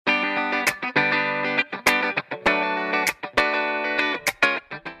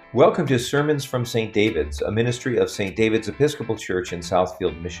Welcome to Sermons from St. David's, a ministry of St. David's Episcopal Church in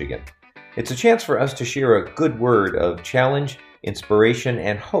Southfield, Michigan. It's a chance for us to share a good word of challenge, inspiration,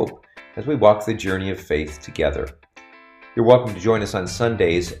 and hope as we walk the journey of faith together. You're welcome to join us on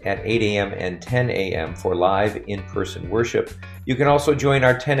Sundays at 8 a.m. and 10 a.m. for live in-person worship. You can also join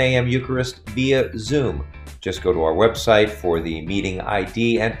our 10 a.m. Eucharist via Zoom. Just go to our website for the meeting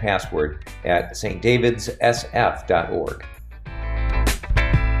ID and password at stdavidssf.org.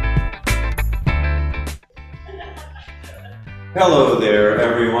 Hello there,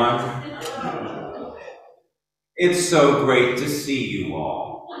 everyone. It's so great to see you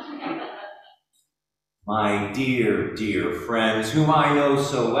all. My dear, dear friends, whom I know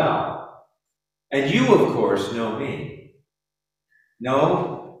so well. And you, of course, know me.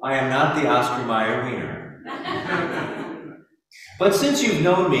 No, I am not the Oscar Mayer wiener. But since you've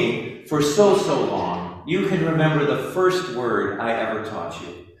known me for so long, you can remember the first word I ever taught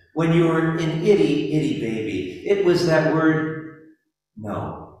you. When you were an itty baby, it was that word,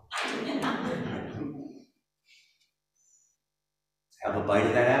 no. Have a bite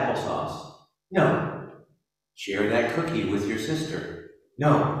of that applesauce. No. Share that cookie with your sister.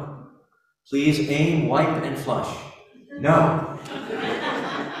 No. Please aim, wipe, and flush. No.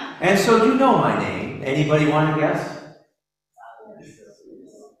 And so you know my name. Anybody want to guess?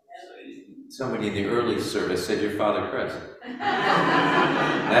 Somebody in the early service said your Father Chris.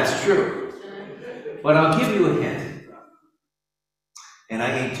 That's true. But I'll give you a hint. And I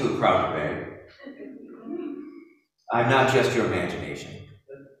ain't too proud to beg. I'm not just your imagination.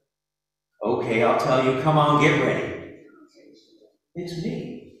 Okay, I'll tell you, come on, get ready. It's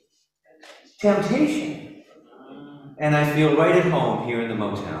me. Temptation. And I feel right at home here in the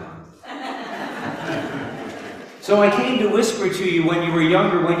Motown. So I came to whisper to you when you were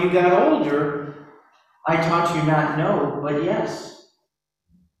younger. When you got older, I taught you not no, but yes.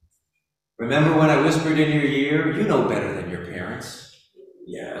 Remember when I whispered in your ear, you know better than your parents.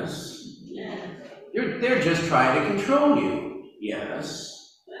 Yes. They're just trying to control you. Yes.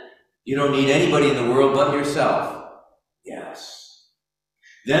 You don't need anybody in the world but yourself. Yes.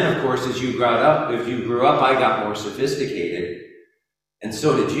 Then, of course, as you grew up, I got more sophisticated. And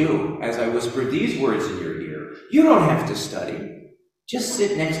so did you, as I whispered these words in your ear. You don't have to study. Just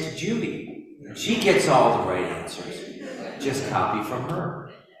sit next to Judy. She gets all the right answers. Just copy from her.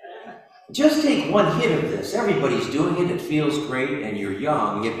 Just take one hit of this. Everybody's doing it. It feels great. And you're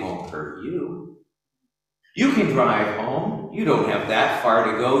young. It won't hurt you. You can drive home. You don't have that far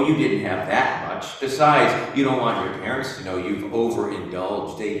to go. You didn't have that much. Besides, you don't want your parents to know you've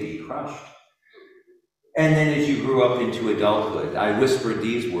overindulged. They'd be crushed. And then as you grew up into adulthood, I whispered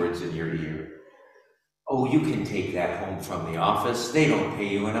these words in your ear. Oh, you can take that home from the office. They don't pay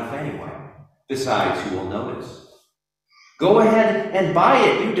you enough anyway. Besides, who will notice? Go ahead and buy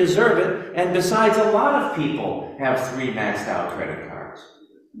it. You deserve it. And besides, a lot of people have 3 maxed out credit cards.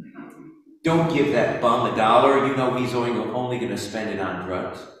 Don't give that bum $1. You know he's only going to spend it on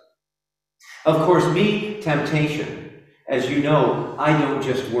drugs. Of course, me, temptation. As you know, I don't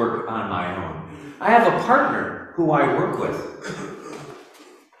just work on my own. I have a partner who I work with.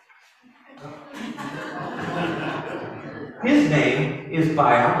 His name is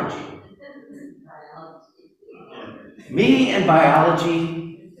biology. Me and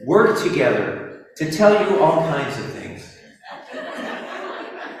biology work together to tell you all kinds of things.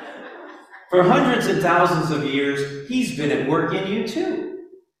 For hundreds and thousands of years, he's been at work in you too.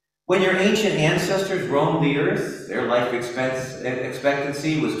 When your ancient ancestors roamed the earth, their life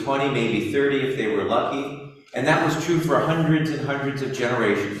expectancy was 20, maybe 30 if they were lucky, and that was true for hundreds and hundreds of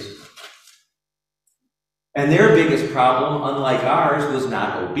generations. And their biggest problem, unlike ours, was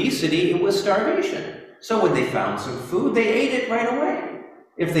not obesity, it was starvation. So when they found some food, they ate it right away.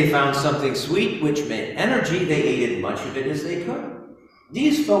 If they found something sweet, which meant energy, they ate as much of it as they could.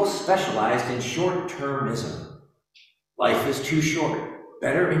 These folks specialized in short-termism. Life is too short.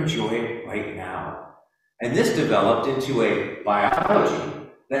 Better enjoy it right now. And this developed into a biology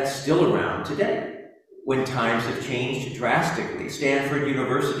that's still around today. When times have changed drastically, Stanford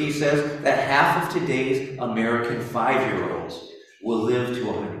University says that half of today's American 5-year-olds will live to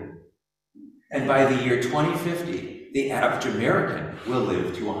 100. And by the year 2050, the average American will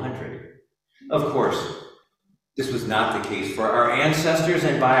live to 100. Of course, this was not the case for our ancestors,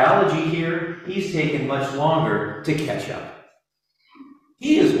 and biology here, he's taken much longer to catch up.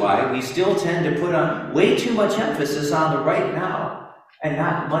 He is why we still tend to put on way too much emphasis on the right now and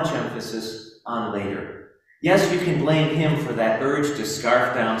not much emphasis on later. Yes, you can blame him for that urge to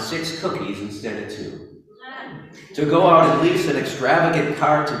scarf down 6 cookies instead of 2. To go out and lease an extravagant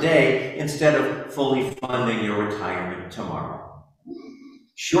car today instead of fully funding your retirement tomorrow.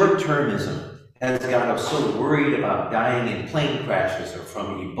 Short-termism has got us so worried about dying in plane crashes or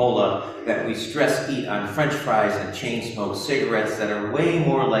from Ebola that we stress eat on French fries and chain smoke cigarettes that are way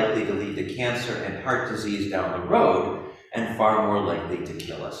more likely to lead to cancer and heart disease down the road and far more likely to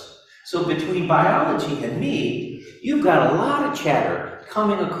kill us. So between biology and me, you've got a lot of chatter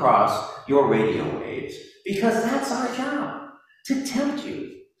coming across your radio waves because that's our job, to tempt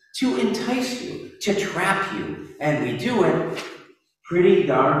you, to entice you, to trap you, and we do it pretty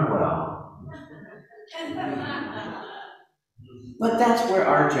darn well. But that's where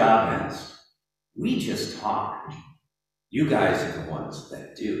our job ends. We just talk. You guys are the ones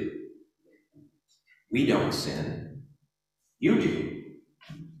that do. We don't sin. You do.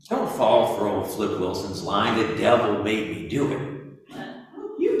 Don't fall for old Flip Wilson's line, the devil made me do it.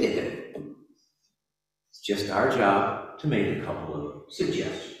 You did it. It's just our job to make a couple of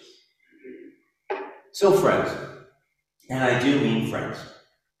suggestions. So friends, and I do mean friends,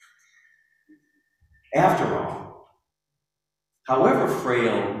 after all, however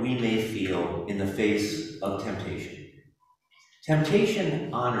frail we may feel in the face of temptation,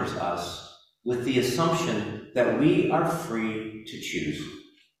 temptation honors us with the assumption that we are free to choose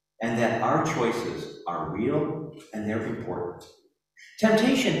and that our choices are real and they're important.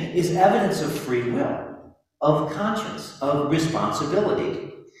 Temptation is evidence of free will, of conscience, of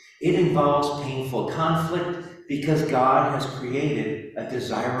responsibility. It involves painful conflict because God has created a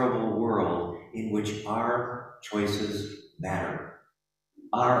desirable world in which our choices matter.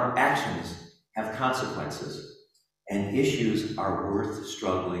 Our actions have consequences, and issues are worth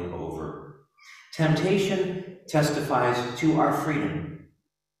struggling over. Temptation testifies to our freedom.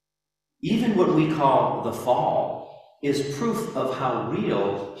 Even what we call the fall is proof of how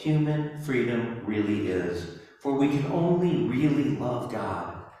real human freedom really is, for we can only really love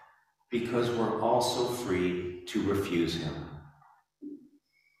God because we're also free to refuse him.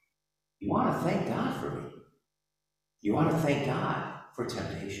 You want to thank God for me. You want to thank God for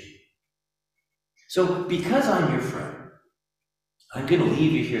temptation. So because I'm your friend, I'm going to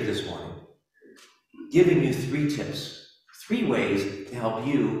leave you here this morning giving you 3 tips, 3 ways to help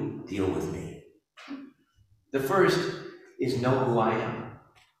you deal with me. The first is know who I am,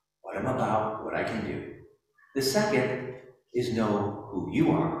 what I'm about, what I can do. The second is know who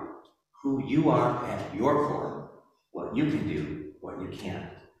you are at your core, what you can do, what you can't.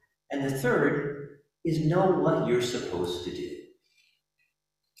 And the third is know what you're supposed to do.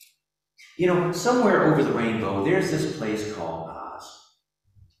 You know, somewhere over the rainbow, there's this place called Oz.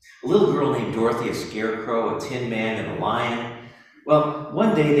 A little girl named Dorothy, a scarecrow, a tin man, and a lion. Well,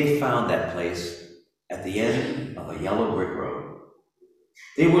 one day they found that place at the end of a yellow brick road.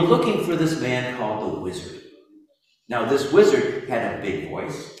 They were looking for this man called the Wizard. Now, this wizard had a big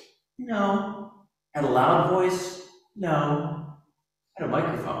voice. No. Had a loud voice? No. Had a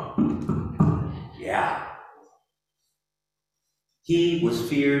microphone. Yeah. He was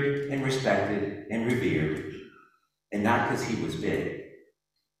feared and respected and revered, and not because he was big.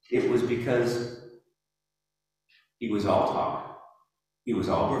 It was because he was all talk. He was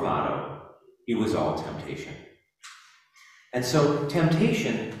all bravado. He was all temptation. And so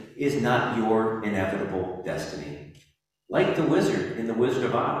temptation is not your inevitable destiny. Like the wizard in The Wizard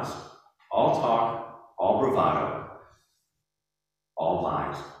of Oz, all talk, all bravado, all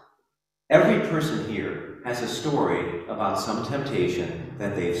lies. Every person here has a story about some temptation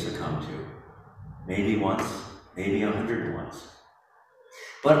that they've succumbed to. Maybe once, maybe 100 once.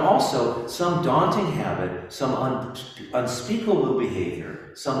 But also some daunting habit, some unspeakable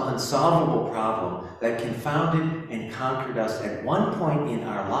behavior, some unsolvable problem that confounded and conquered us at one point in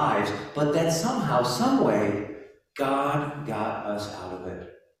our lives, but that somehow, some way, God got us out of it.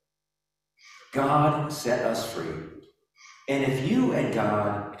 God set us free. And if you and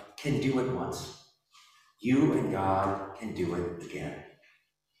God can do it once, you and God can do it again.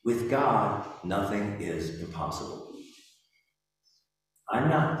 With God, nothing is impossible. I'm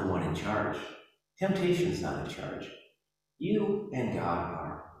not the one in charge. Temptation's not in charge. You and God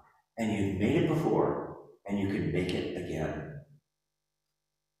are. And you've made it before, and you can make it again.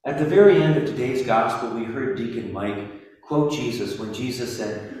 At the very end of today's gospel, we heard Deacon Mike quote Jesus when Jesus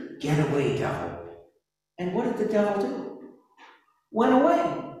said, "Get away, devil." And what did the devil do? Went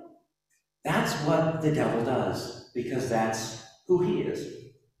away. That's what the devil does, because that's who he is.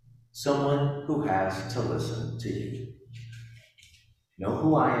 Someone who has to listen to you. Know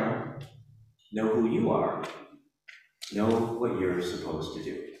who I am. Know who you are. Know what you're supposed to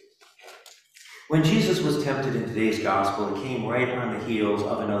do. When Jesus was tempted in today's gospel, it came right on the heels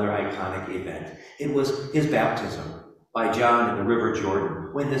of another iconic event. It was his baptism by John in the River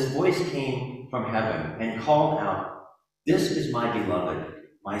Jordan, when this voice came from heaven and called out, "This is my beloved,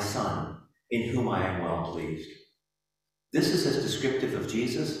 my Son, in whom I am well pleased. This is as descriptive of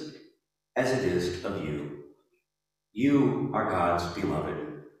Jesus as it is of you. You are God's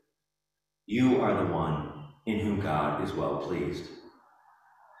beloved. You are the one in whom God is well pleased.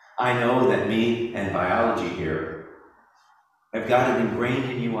 I know that me and biology here have got it ingrained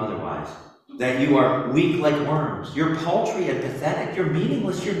in you otherwise, that you are weak like worms, you're paltry and pathetic, you're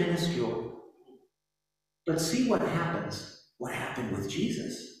meaningless, you're minuscule. But see what happened with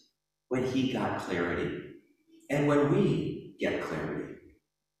Jesus when he got clarity and when we get clarity.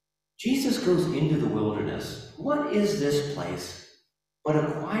 Jesus goes into the wilderness. What is this place but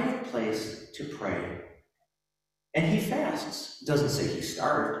a quiet place to pray? And he fasts. Doesn't say he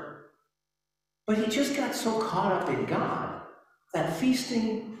starved, but he just got so caught up in God that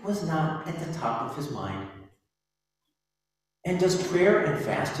feasting was not at the top of his mind. And does prayer and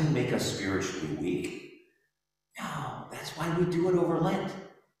fasting make us spiritually weak? No, that's why we do it over Lent.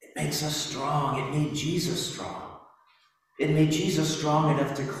 It makes us strong. It made Jesus strong. It made Jesus strong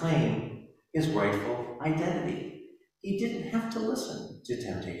enough to claim his rightful identity. He didn't have to listen to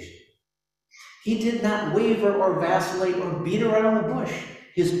temptation. He did not waver or vacillate or beat around the bush.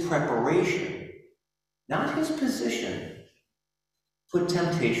 His preparation, not his position, put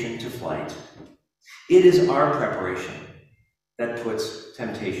temptation to flight. It is our preparation that puts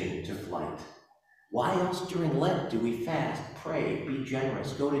temptation to flight. Why else during Lent do we fast, pray, be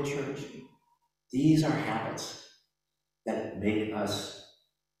generous, go to church? These are habits that make us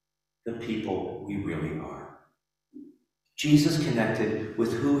the people we really are. Jesus connected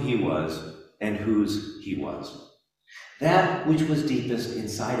with who he was and whose he was. That which was deepest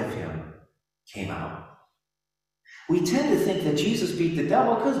inside of him came out. We tend to think that Jesus beat the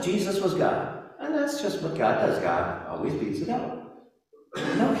devil because Jesus was God. And that's just what God does. God always beats the devil.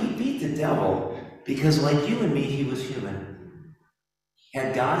 No, he beat the devil because like you and me, he was human. He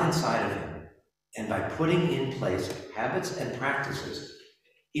had God inside of him. And by putting in place habits and practices,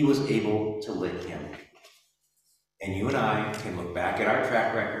 he was able to lick him. And you and I can look back at our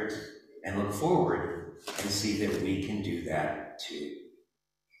track records and look forward and see that we can do that too.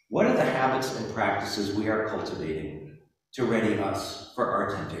 What are the habits and practices we are cultivating to ready us for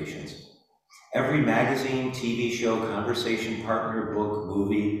our temptations? Every magazine, TV show, conversation partner, book,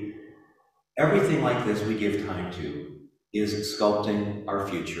 movie, everything like this we give time to is sculpting our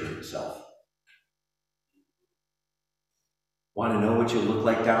future self. Want to know what you'll look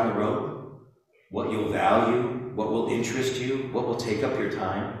like down the road? What you'll value? What will interest you? What will take up your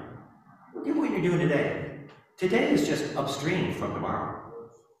time? Look at what you're doing today. Today is just upstream from tomorrow.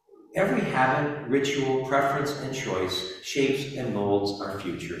 Every habit, ritual, preference, and choice shapes and molds our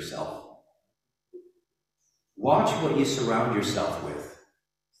future self. Watch what you surround yourself with.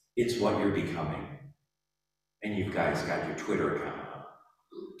 It's what you're becoming. And you guys got your Twitter account up.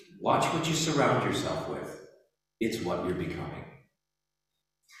 Watch what you surround yourself with. It's what you're becoming.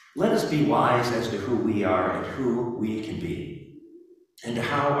 Let us be wise as to who we are and who we can be, and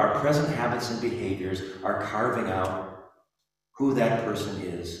how our present habits and behaviors are carving out who that person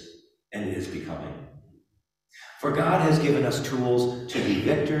is and is becoming. For God has given us tools to be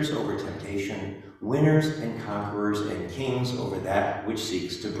victors over temptation, winners and conquerors, and kings over that which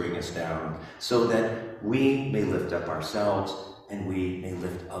seeks to bring us down, so that we may lift up ourselves and we may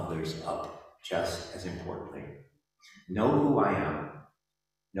lift others up just as importantly. Know who I am.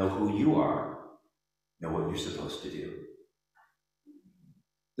 Know who you are. Know what you're supposed to do.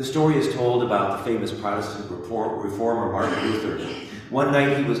 The story is told about the famous Protestant reformer Martin Luther. One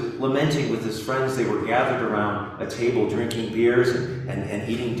night he was lamenting with his friends. They were gathered around a table drinking beers and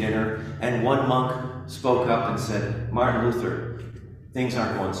eating dinner. And one monk spoke up and said, "Martin Luther, things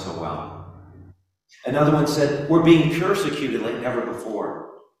aren't going so well." Another one said, "We're being persecuted like never before."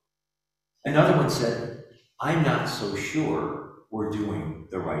 Another one said, "I'm not so sure we're doing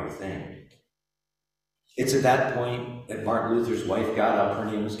the right thing." It's at that point that Martin Luther's wife got up. Her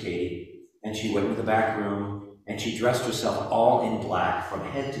name was Katie, and she went to the back room, and she dressed herself all in black from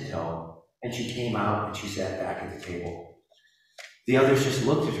head to toe, and she came out and she sat back at the table. The others just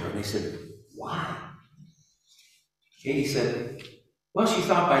looked at her and they said, "Why?" Katie said, well, she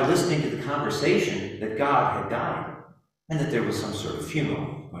thought by listening to the conversation that God had died and that there was some sort of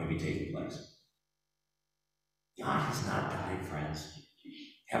funeral going to be taking place. God has not died, friends.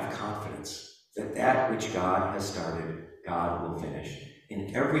 Have confidence that that which God has started, God will finish.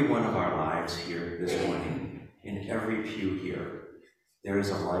 In every one of our lives here this morning, in every pew here, there is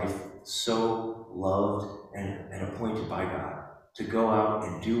a life so loved and appointed by God to go out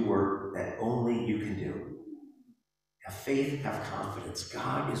and do work that only you can do. Have faith, have confidence.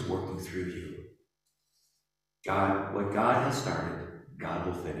 God is working through you. God, what God has started, God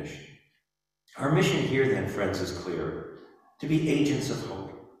will finish. Our mission here then, friends, is clear: to be agents of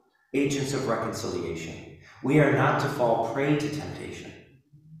hope, agents of reconciliation. We are not to fall prey to temptation,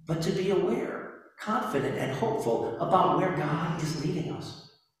 but to be aware, confident, and hopeful about where God is leading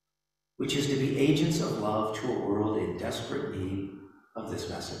us, which is to be agents of love to a world in desperate need of this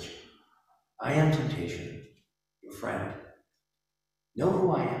message. I am temptation, your friend. Know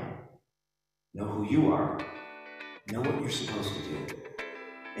who I am. Know who you are. Know what you're supposed to do.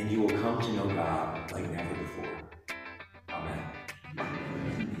 And you will come to know God like never before. Amen.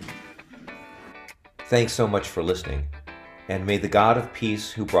 Thanks so much for listening. And may the God of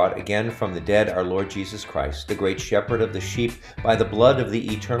peace, who brought again from the dead our Lord Jesus Christ, the great shepherd of the sheep, by the blood of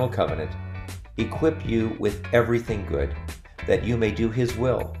the eternal covenant, equip you with everything good, that you may do his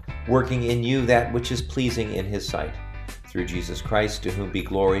will, working in you that which is pleasing in his sight. Through Jesus Christ, to whom be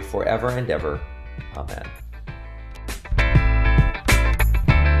glory forever and ever. Amen.